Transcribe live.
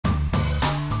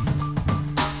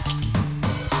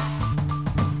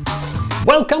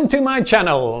Welcome to my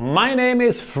channel. My name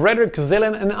is Fredrik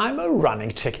Zillén and I'm a running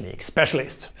technique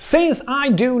specialist. Since I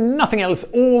do nothing else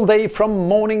all day from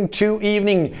morning to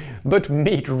evening but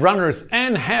meet runners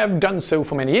and have done so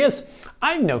for many years,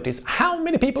 I've noticed how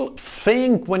many people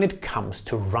think when it comes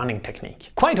to running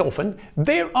technique. Quite often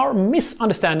there are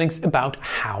misunderstandings about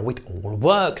how it all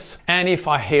works. And if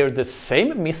I hear the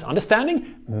same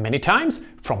misunderstanding many times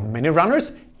from many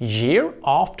runners year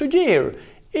after year,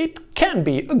 it can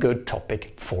be a good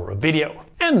topic for a video.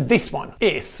 And this one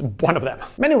is one of them.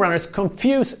 Many runners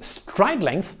confuse stride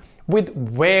length with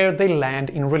where they land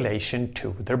in relation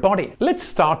to their body. Let's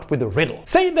start with a riddle.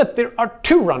 Say that there are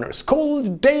two runners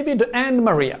called David and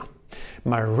Maria.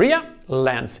 Maria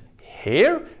lands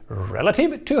here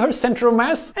relative to her center of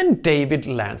mass, and David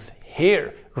lands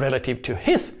here relative to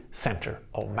his center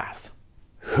of mass.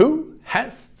 Who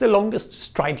has the longest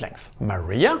stride length?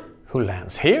 Maria, who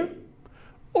lands here,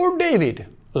 or David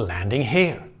landing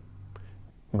here?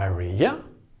 Maria,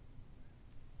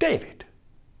 David.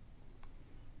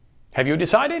 Have you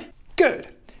decided? Good.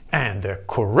 And the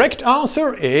correct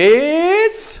answer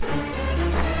is...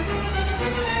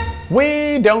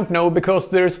 we don't know because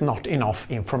there's not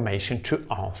enough information to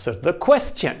answer the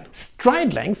question.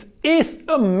 Stride length is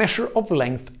a measure of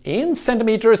length in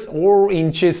centimeters or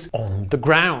inches on the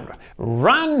ground.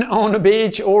 Run on a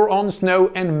beach or on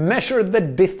snow and measure the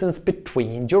distance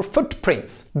between your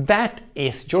footprints. That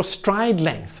is your stride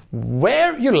length.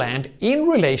 Where you land in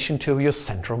relation to your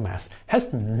center of mass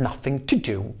has nothing to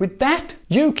do with that.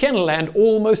 You can land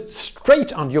almost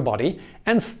straight on your body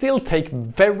and still take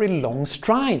very long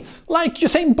strides, like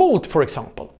Usain Bolt, for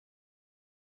example.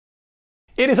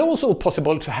 It is also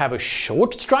possible to have a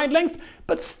short stride length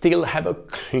but still have a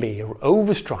clear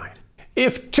overstride.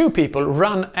 If two people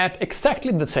run at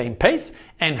exactly the same pace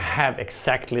and have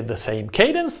exactly the same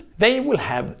cadence, they will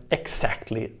have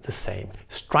exactly the same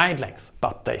stride length,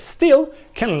 but they still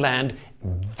can land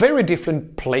in very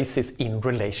different places in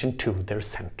relation to their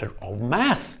center of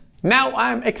mass. Now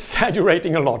I'm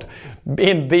exaggerating a lot.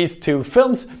 In these two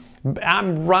films,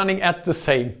 I'm running at the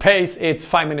same pace. It's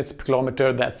 5 minutes per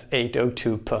kilometer, that's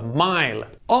 8:02 per mile.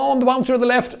 On the one to the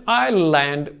left, I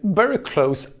land very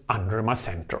close under my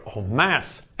center of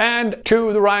mass. And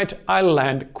to the right, I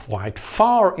land quite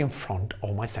far in front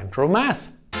of my center of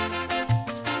mass.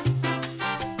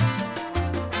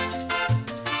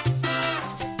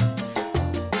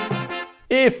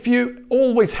 If you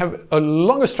always have a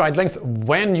longer stride length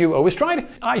when you overstride,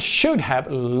 I should have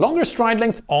longer stride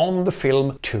length on the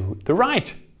film to the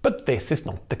right. But this is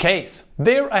not the case.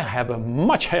 There I have a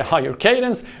much higher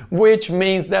cadence, which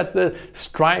means that the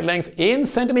stride length in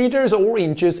centimeters or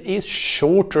inches is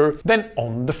shorter than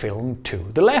on the film to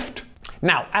the left.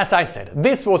 Now, as I said,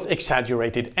 this was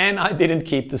exaggerated and I didn't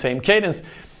keep the same cadence.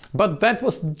 But that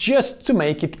was just to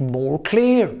make it more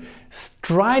clear.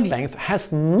 Stride length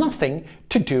has nothing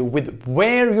to do with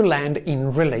where you land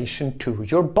in relation to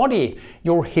your body,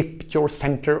 your hip, your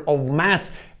center of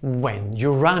mass when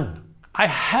you run. I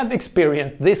have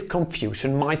experienced this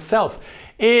confusion myself.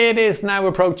 It is now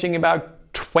approaching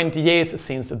about 20 years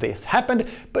since this happened,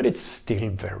 but it's still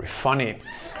very funny.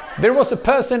 There was a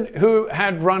person who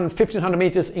had run 1500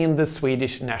 meters in the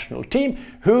Swedish national team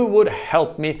who would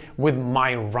help me with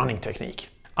my running technique.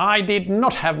 I did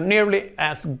not have nearly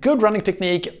as good running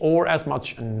technique or as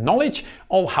much knowledge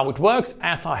of how it works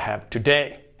as I have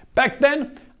today. Back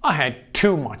then, I had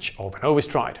too much of an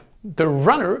overstride. The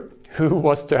runner who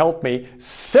was to help me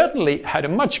certainly had a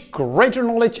much greater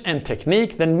knowledge and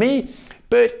technique than me,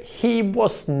 but he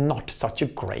was not such a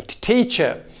great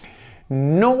teacher.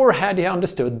 Nor had he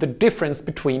understood the difference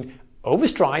between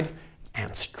overstride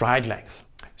and stride length.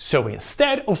 So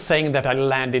instead of saying that I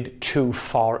landed too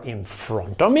far in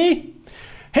front of me,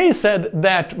 he said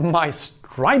that my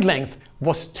stride length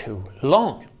was too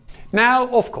long. Now,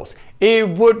 of course, it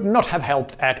would not have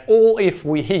helped at all if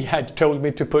he had told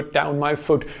me to put down my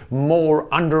foot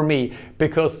more under me,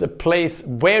 because the place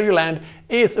where you land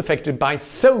is affected by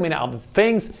so many other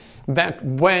things that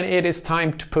when it is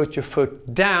time to put your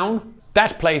foot down,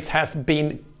 that place has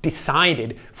been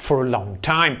decided for a long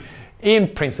time. In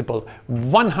principle,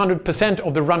 100%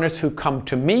 of the runners who come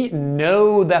to me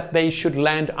know that they should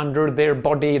land under their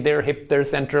body, their hip, their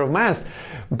center of mass.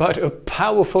 But a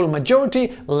powerful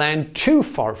majority land too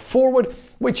far forward,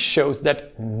 which shows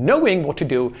that knowing what to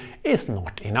do is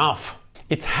not enough.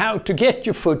 It's how to get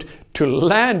your foot to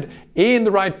land in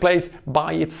the right place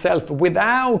by itself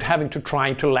without having to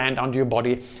try to land under your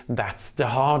body. That's the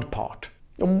hard part.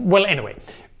 Well, anyway,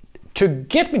 to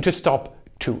get me to stop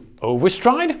to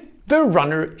overstride, the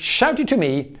runner shouted to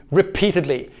me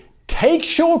repeatedly, take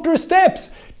shorter steps,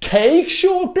 take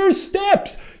shorter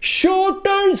steps,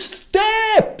 shorter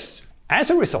steps.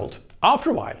 As a result, after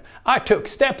a while, I took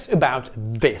steps about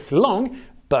this long,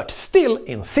 but still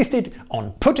insisted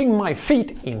on putting my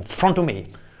feet in front of me,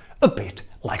 a bit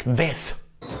like this.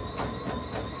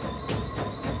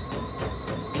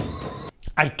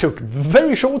 I took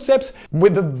very short steps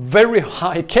with a very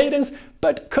high cadence,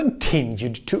 but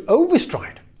continued to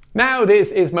overstride. Now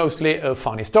this is mostly a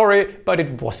funny story, but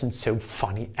it wasn't so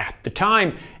funny at the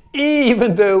time,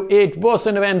 even though it was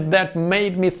an event that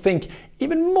made me think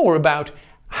even more about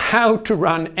how to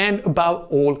run and above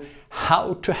all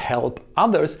how to help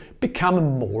others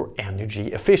become more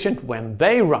energy efficient when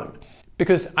they run,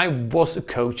 because I was a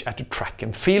coach at a track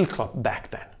and field club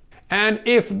back then. And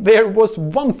if there was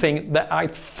one thing that I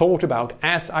thought about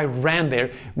as I ran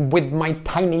there with my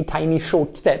tiny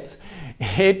short steps,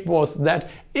 it was that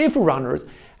if runners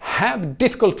have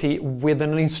difficulty with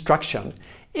an instruction,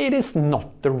 it is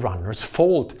not the runner's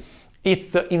fault, it's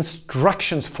the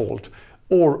instruction's fault,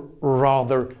 or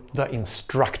rather the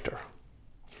instructor.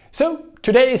 So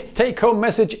today's take-home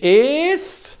message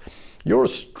is: your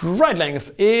stride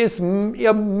length is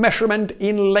a measurement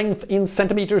in length in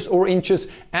centimeters or inches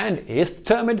and is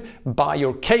determined by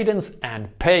your cadence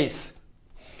and pace.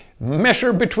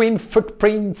 Measure between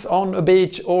footprints on a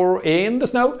beach or in the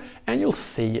snow and you'll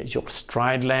see your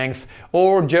stride length,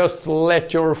 or just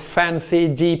let your fancy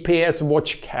GPS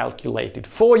watch calculate it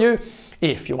for you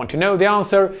if you want to know the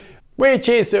answer, which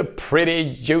is a pretty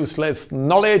useless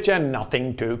knowledge and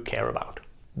nothing to care about.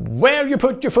 Where you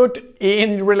put your foot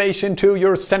in relation to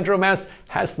your center of mass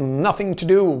has nothing to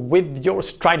do with your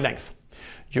stride length.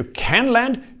 You can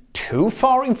land too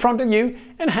far in front of you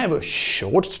and have a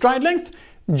short stride length,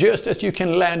 just as you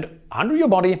can land under your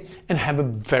body and have a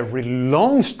very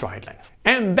long stride length.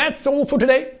 And that's all for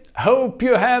today. Hope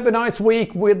you have a nice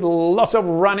week with lots of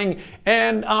running,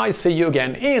 and I see you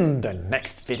again in the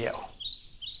next video.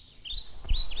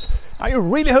 I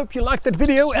really hope you liked that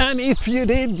video, and if you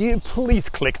did, you please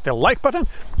click the like button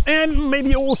and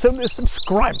maybe also the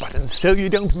subscribe button so you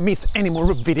don't miss any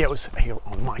more videos here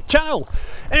on my channel.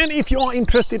 And if you are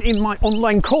interested in my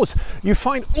online course, you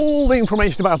find all the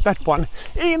information about that one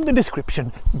in the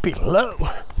description below.